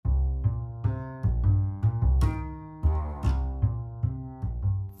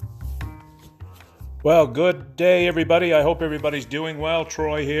Well, good day, everybody. I hope everybody's doing well.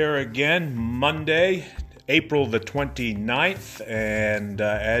 Troy here again, Monday, April the 29th. And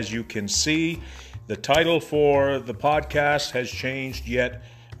as you can see, the title for the podcast has changed yet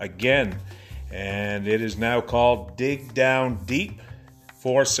again. And it is now called Dig Down Deep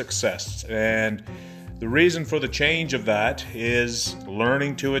for Success. And the reason for the change of that is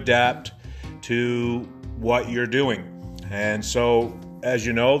learning to adapt to what you're doing. And so, as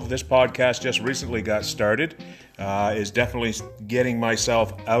you know, this podcast just recently got started, is definitely getting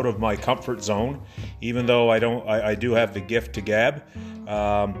myself out of my comfort zone, even though I do have the gift to gab.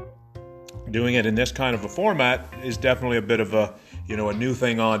 Doing it in this kind of a format is definitely a bit of a new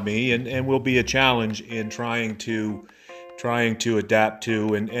thing on me, and will be a challenge in trying to adapt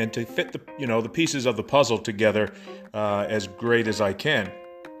to and to fit the pieces of the puzzle together as great as I can.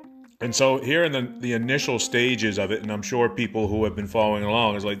 And so here in the initial stages of it, and I'm sure people who have been following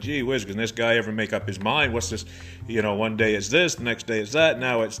along is like, gee whiz, can this guy ever make up his mind? What's this? One day it's this, the next day it's that,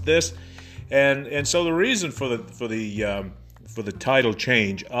 now it's this. And so the reason for the title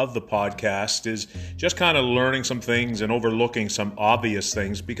change of the podcast is just kind of learning some things and overlooking some obvious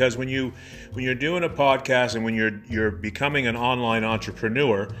things, because when you're doing a podcast and when you're becoming an online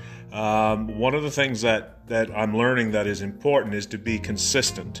entrepreneur, one of the things that I'm learning that is important is to be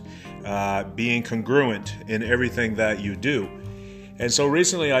consistent, being congruent in everything that you do. And so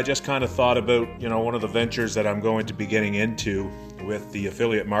recently I just kind of thought about, one of the ventures that I'm going to be getting into with the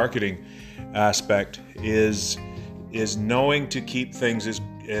affiliate marketing aspect is knowing to keep things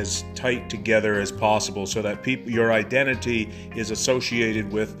as tight together as possible so that your identity is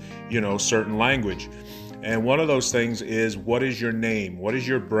associated with, certain language. And one of those things is, what is your name? What is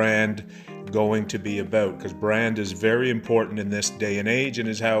your brand going to be about? Because brand is very important in this day and age, and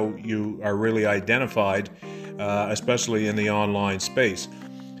is how you are really identified, especially in the online space.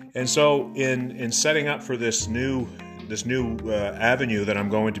 And so in setting up for this new avenue that I'm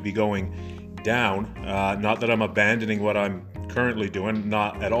going to be going down, not that I'm abandoning what I'm currently doing,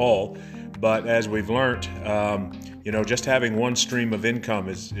 not at all, but as we've learned, just having one stream of income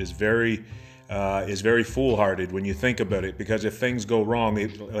is very foolhardy when you think about it, because if things go wrong,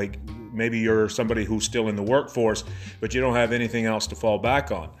 like maybe you're somebody who's still in the workforce, but you don't have anything else to fall back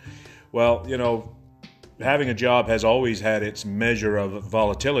on. Well, having a job has always had its measure of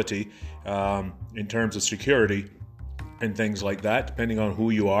volatility in terms of security and things like that, depending on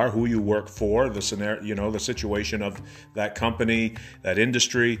who you are, who you work for, the scenario, the situation of that company, that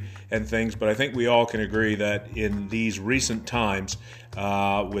industry, and things. But I think we all can agree that in these recent times,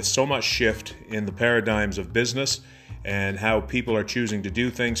 with so much shift in the paradigms of business and how people are choosing to do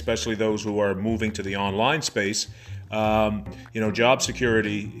things, especially those who are moving to the online space, job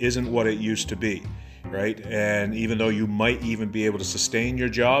security isn't what it used to be. Right? And even though you might even be able to sustain your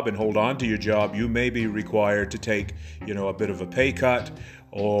job and hold on to your job, you may be required to take, a bit of a pay cut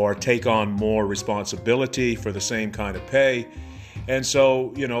or take on more responsibility for the same kind of pay. And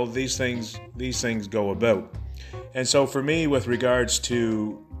so, these things go about. And so for me, with regards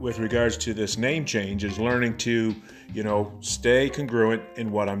to this name change, is learning to, stay congruent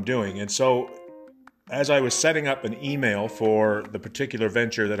in what I'm doing. And so as I was setting up an email for the particular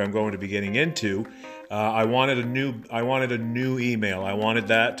venture that I'm going to be getting into, I wanted a new email. I wanted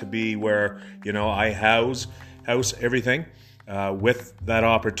that to be where, I house everything with that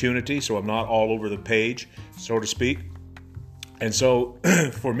opportunity, so I'm not all over the page, so to speak. And so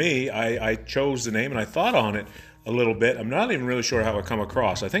for me, I chose the name and I thought on it a little bit. I'm not even really sure how it come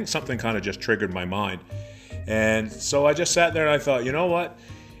across. I think something kind of just triggered my mind. And so I just sat there and I thought, you know what?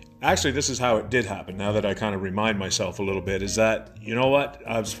 Actually, this is how it did happen, now that I kind of remind myself a little bit, is that,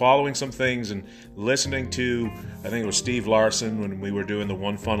 I was following some things and listening to, I think it was Steve Larson when we were doing the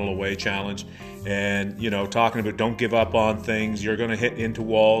One Funnel Away challenge, and, talking about don't give up on things. You're going to hit into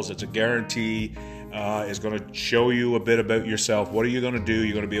walls. It's a guarantee. It's going to show you a bit about yourself. What are you going to do?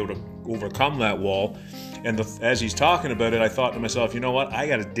 You're going to be able to overcome that wall. And as he's talking about it, I thought to myself, I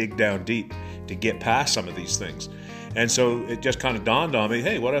got to dig down deep to get past some of these things. And so it just kind of dawned on me,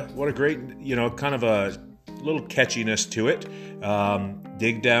 hey, what a great, kind of a little catchiness to it.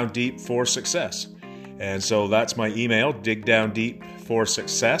 Dig down deep for success. And so that's my email,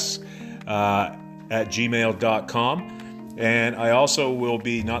 digdowndeepforsuccess at gmail.com. And I also will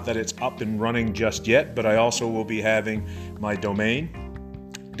be, not that it's up and running just yet, but I also will be having my domain,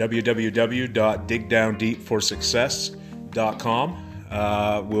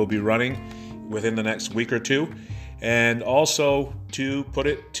 www.digdowndeepforsuccess.com. Will be running within the next week or two. And also to put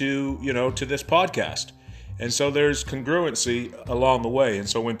it to this podcast. And so there's congruency along the way. And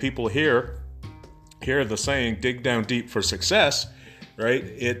so when people hear the saying, dig down deep for success, right?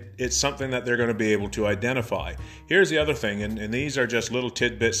 It's something that they're going to be able to identify. Here's the other thing, and these are just little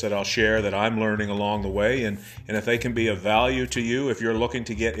tidbits that I'll share that I'm learning along the way, and if they can be of value to you, if you're looking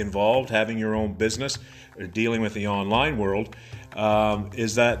to get involved, having your own business, or dealing with the online world,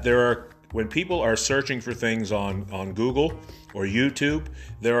 is that when people are searching for things on Google or YouTube,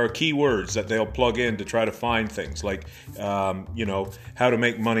 there are keywords that they'll plug in to try to find things like, how to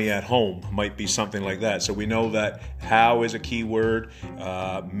make money at home might be something like that. So we know that how is a keyword,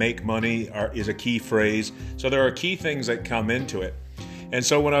 make money is a key phrase. So there are key things that come into it. And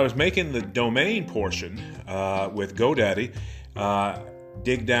so when I was making the domain portion with GoDaddy,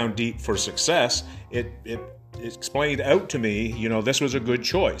 dig down deep for success, it explained out to me, this was a good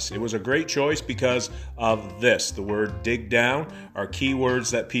choice. It was a great choice because of this. The word dig down are keywords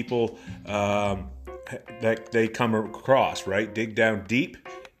that people, that they come across, right? Dig down deep.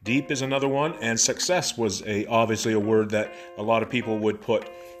 Deep is another one. And success was obviously a word that a lot of people would put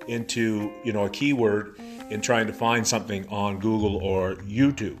into, a keyword in trying to find something on Google or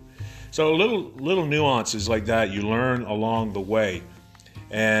YouTube. So little nuances like that you learn along the way.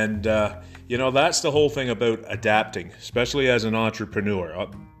 And, that's the whole thing about adapting, especially as an entrepreneur.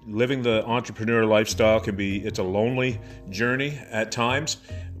 Living the entrepreneur lifestyle it's a lonely journey at times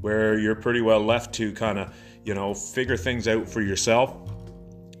where you're pretty well left to kind of, figure things out for yourself.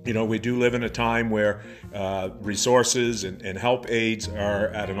 We do live in a time where resources and help aids are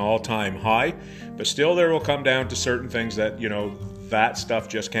at an all-time high, but still there will come down to certain things that, that stuff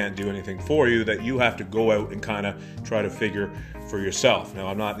just can't do anything for you, that you have to go out and kind of try to figure for yourself. Now,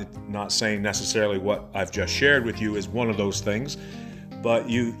 I'm not saying necessarily what I've just shared with you is one of those things, but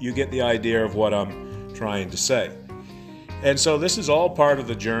you get the idea of what I'm trying to say. And so this is all part of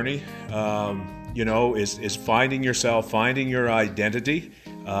the journey, is finding yourself, finding your identity.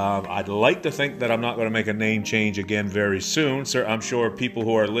 I'd like to think that I'm not going to make a name change again very soon. So I'm sure people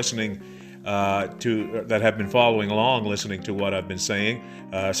who are listening that have been following along, listening to what I've been saying,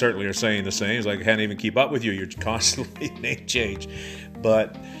 certainly are saying the same. It's like I can't even keep up with you. You're constantly name change,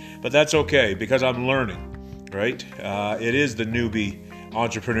 but that's okay because I'm learning, right? It is the newbie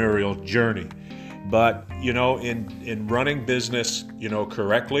entrepreneurial journey, but in running business,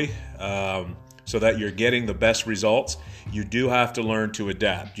 correctly, so that you're getting the best results, you do have to learn to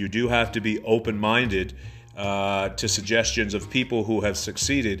adapt. You do have to be open-minded to suggestions of people who have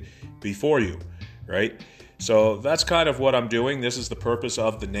succeeded before you, right? So that's kind of what I'm doing. This is the purpose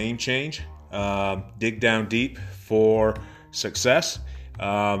of the name change. Dig down deep for success.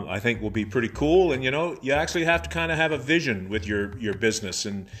 I think will be pretty cool. And you actually have to kind of have a vision with your business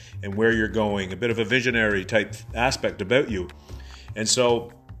and where you're going, a bit of a visionary type aspect about you. And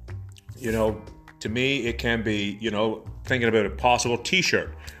so, to me, it can be, thinking about a possible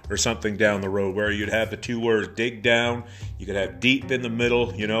t-shirt or something down the road where you'd have the two words dig down, you could have deep in the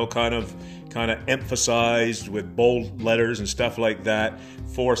middle, kind of emphasized with bold letters and stuff like that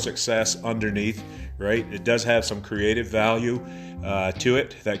for success underneath, right? It does have some creative value to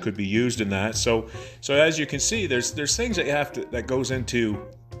it that could be used in that. So as you can see, there's things that that goes into,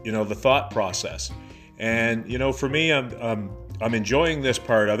 the thought process. And, for me, I'm enjoying this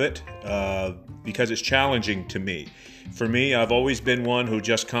part of it because it's challenging to me. For me, I've always been one who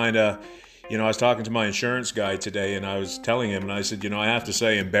just kind of, I was talking to my insurance guy today and I was telling him, and I said, I have to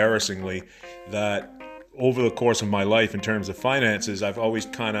say embarrassingly that over the course of my life in terms of finances, I've always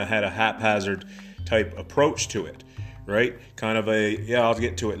kind of had a haphazard type approach to it, right? Kind of I'll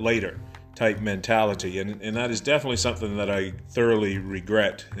get to it later type mentality. And that is definitely something that I thoroughly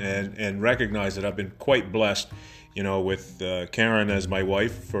regret and recognize that I've been quite blessed, with Karen as my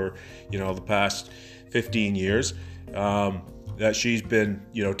wife for, the past 15 years, that she's been,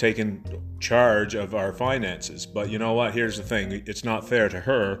 taking charge of our finances. But you know what? Here's the thing. It's not fair to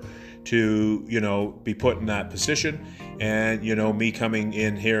her to, be put in that position and, me coming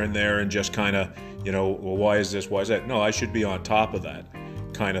in here and there and just kind of, well, why is this? Why is that? No, I should be on top of that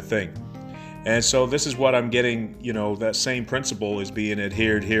kind of thing. And so this is what I'm getting, that same principle is being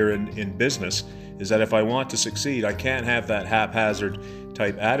adhered here in business, is that if I want to succeed, I can't have that haphazard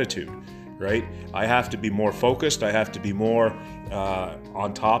type attitude, right? I have to be more focused. I have to be more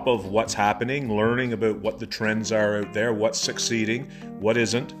on top of what's happening, learning about what the trends are out there, what's succeeding, what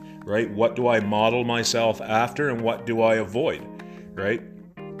isn't, right? What do I model myself after and what do I avoid, right?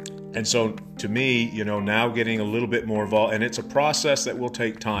 And so to me, now getting a little bit more involved, and it's a process that will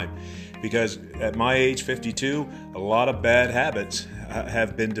take time. Because at my age, 52, a lot of bad habits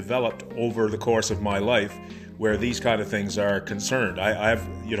have been developed over the course of my life where these kind of things are concerned. I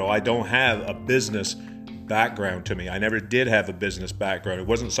don't have a business background to me. I never did have a business background. It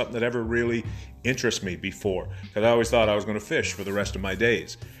wasn't something that ever really interested me before, because I always thought I was going to fish for the rest of my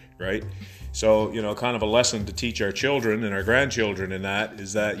days, right? So, kind of a lesson to teach our children and our grandchildren in that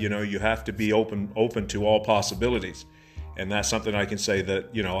is that, you have to be open to all possibilities. And that's something I can say that,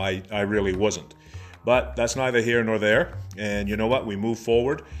 I really wasn't. But that's neither here nor there. And you know what? We move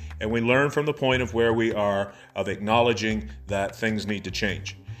forward and we learn from the point of where we are, of acknowledging that things need to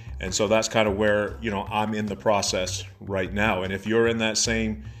change. And so that's kind of where, I'm in the process right now. And if you're in that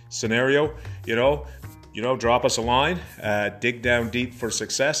same scenario, drop us a line at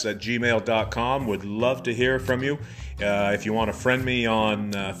digdowndeepforsuccess@gmail.com. Would love to hear from you. If you want to friend me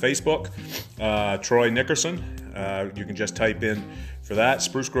on Facebook, Troy Nickerson, you can just type in for that,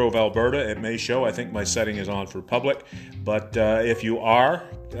 Spruce Grove, Alberta. It may show. I think my setting is on for public. But if you are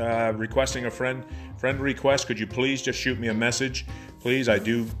requesting a friend request, could you please just shoot me a message? Please, I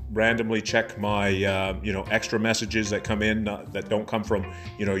do randomly check my, extra messages that come in that don't come from,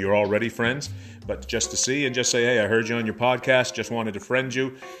 your already friends, but just to see and just say, hey, I heard you on your podcast, just wanted to friend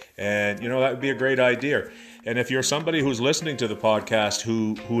you. And, that would be a great idea. And if you're somebody who's listening to the podcast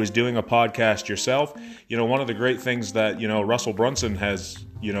who is doing a podcast yourself, one of the great things that, Russell Brunson has,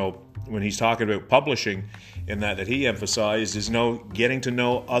 when he's talking about publishing in that he emphasized is getting to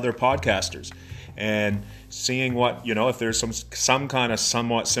know other podcasters and seeing what, if there's some kind of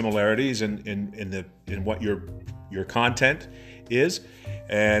somewhat similarities in what your content is.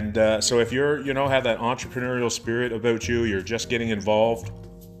 And so if you're, have that entrepreneurial spirit about you, you're just getting involved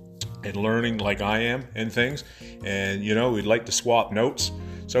and learning like I am and things, and, we'd like to swap notes,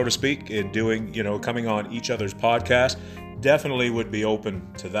 so to speak, in doing, coming on each other's podcast, definitely would be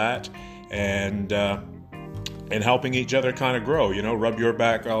open to that. And helping each other kind of grow, rub your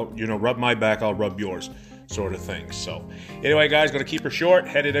back, rub my back, I'll rub yours, sort of thing. So anyway, guys, going to keep her short,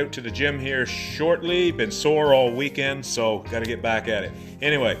 headed out to the gym here shortly, been sore all weekend, so got to get back at it.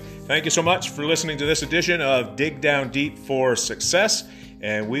 Anyway, thank you so much for listening to this edition of Dig Down Deep for Success,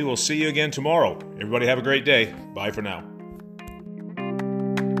 and we will see you again tomorrow. Everybody have a great day. Bye for now.